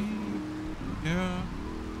lay. Yeah.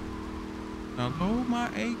 Now load my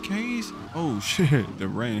AKs. Oh shit, the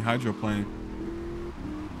rain hydroplane.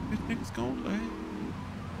 This nigga's gonna lay.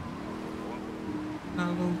 Now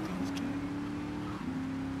load these K.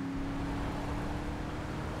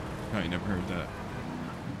 I ain't never heard that.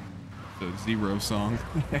 The Zero song.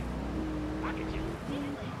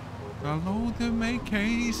 I load them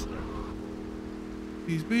AKs.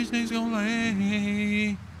 These bitch niggas gonna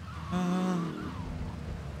lay.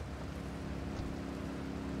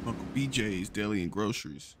 Uncle BJ's Deli and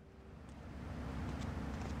Groceries.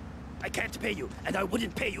 I can't pay you, and I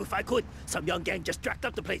wouldn't pay you if I could. Some young gang just jacked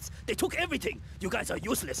up the place. They took everything. You guys are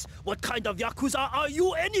useless. What kind of Yakuza are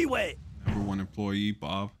you anyway? Number one employee,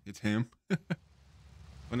 Bob. It's him.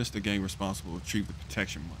 When is the gang responsible to retrieve the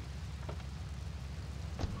protection money?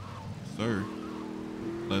 Sir,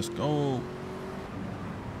 let's go.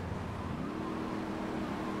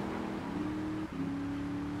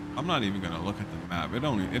 I'm not even gonna look at the map. It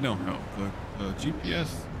don't help. The GPS.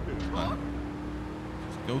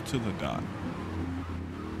 Just go to the dot.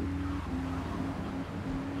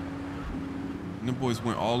 And the boys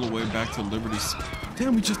went all the way back to Liberty.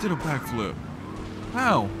 Damn, we just did a backflip.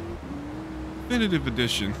 How? Definitive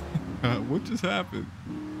edition. What just happened?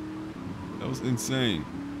 That was insane.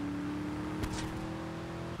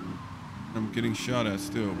 I'm getting shot at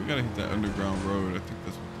still. We gotta hit that underground road. I think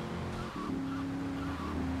that's what that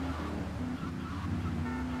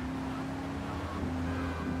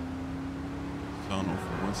is. Tunnel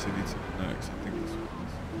from one city to the next. I think that's what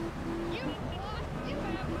this is.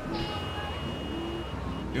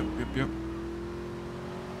 Yep.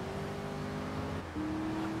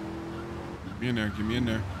 Get me in there, get me in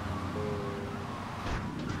there.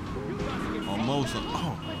 Almost.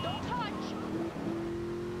 Oh.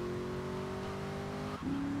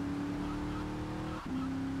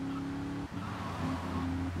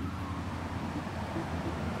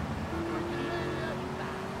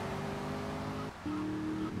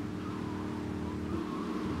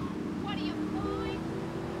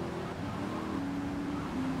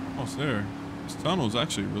 Almost there. This tunnel is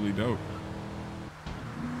actually really dope.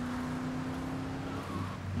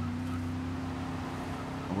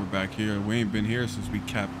 We're back here. We ain't been here since we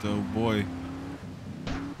capped old boy.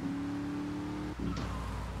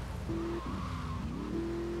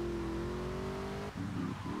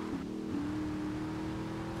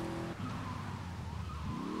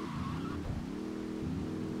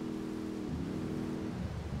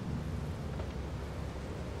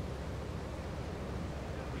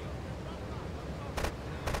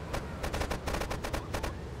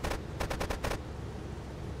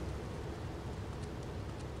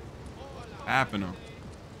 Tapping him.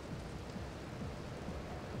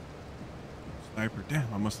 Sniper.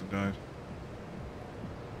 Damn, I must have died.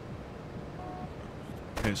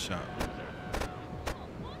 Headshot.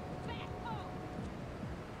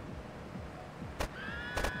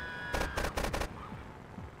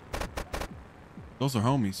 Those are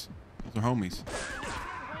homies. Those are homies.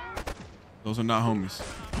 Those are not homies.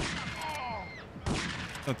 I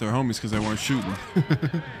thought they were homies because they weren't shooting.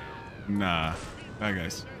 Nah. Bad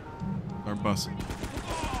guys. They're bussing.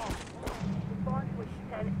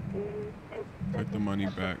 Take the money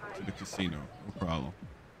back to the casino. No problem.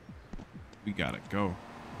 We gotta go.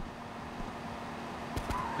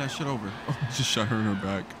 That shit over. Oh, just shot her in her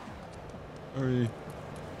back. Hurry.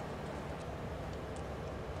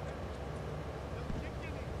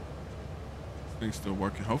 This thing's still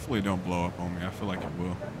working. Hopefully it don't blow up on me. I feel like it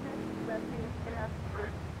will.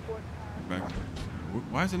 Back.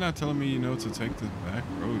 Why is it not telling me, you know, to take this back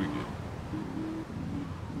road again?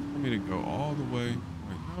 I me to go all the way.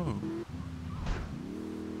 Wait, no.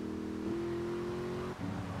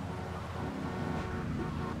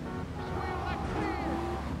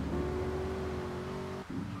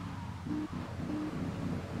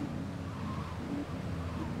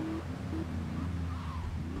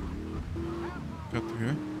 Cut through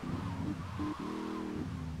here.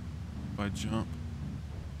 If I jump.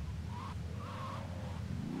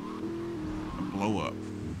 A blow up.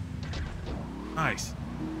 Nice.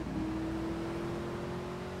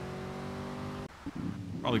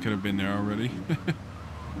 Probably could have been there already.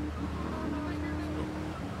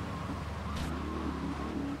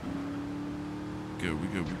 Good, we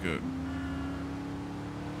good, we good.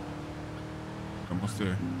 Almost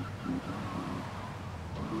there.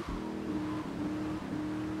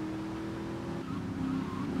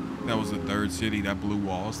 That was the third city. That blue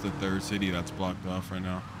wall's the third city that's blocked off right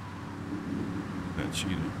now. That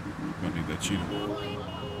cheetah. I need that cheetah.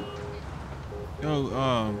 Yo,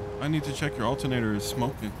 I need to check your alternator is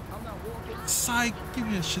smoking. Psych! Give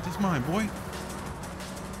me that shit. That's mine, boy.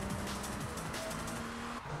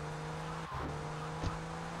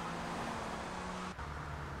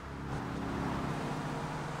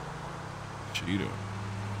 Cheetah.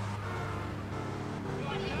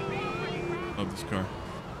 Love this car.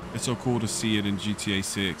 It's so cool to see it in GTA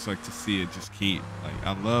 6. Like to see it just keep. Like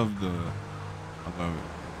I love it.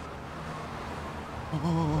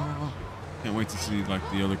 Oh. Can't wait to see like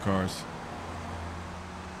the other cars.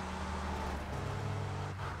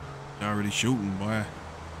 They're already shooting, boy.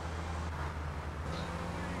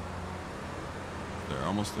 They're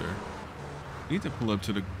almost there. We need to pull up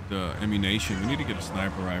to the ammunition. We need to get a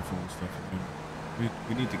sniper rifle and stuff again.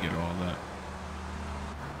 We need to get all that.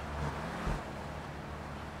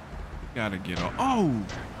 Gotta get all. Oh!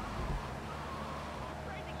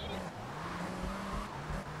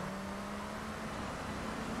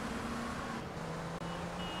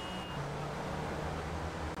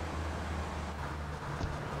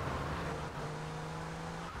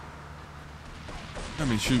 I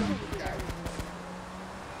mean, shoot me.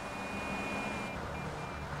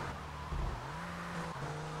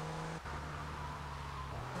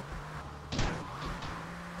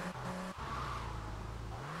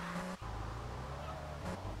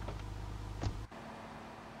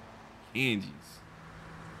 Candies.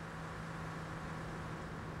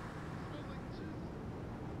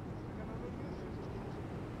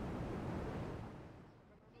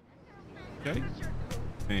 Okay.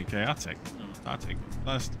 10K, I'll take it. I'll take it.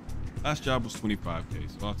 Last job was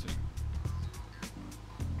 25K, so I'll take it.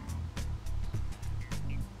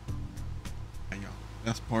 Hey, y'all,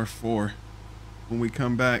 that's part 4. When we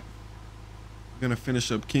come back, we're gonna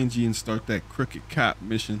finish up Kenji and start that crooked cop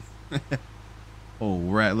mission. Oh,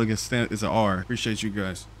 rat! Look at it's an R. Appreciate you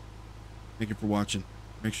guys. Thank you for watching.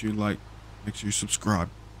 Make sure you like. Make sure you subscribe.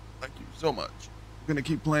 Thank you so much. We're gonna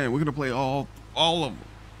keep playing. We're gonna play all of them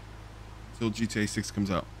until GTA 6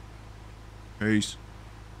 comes out. Peace.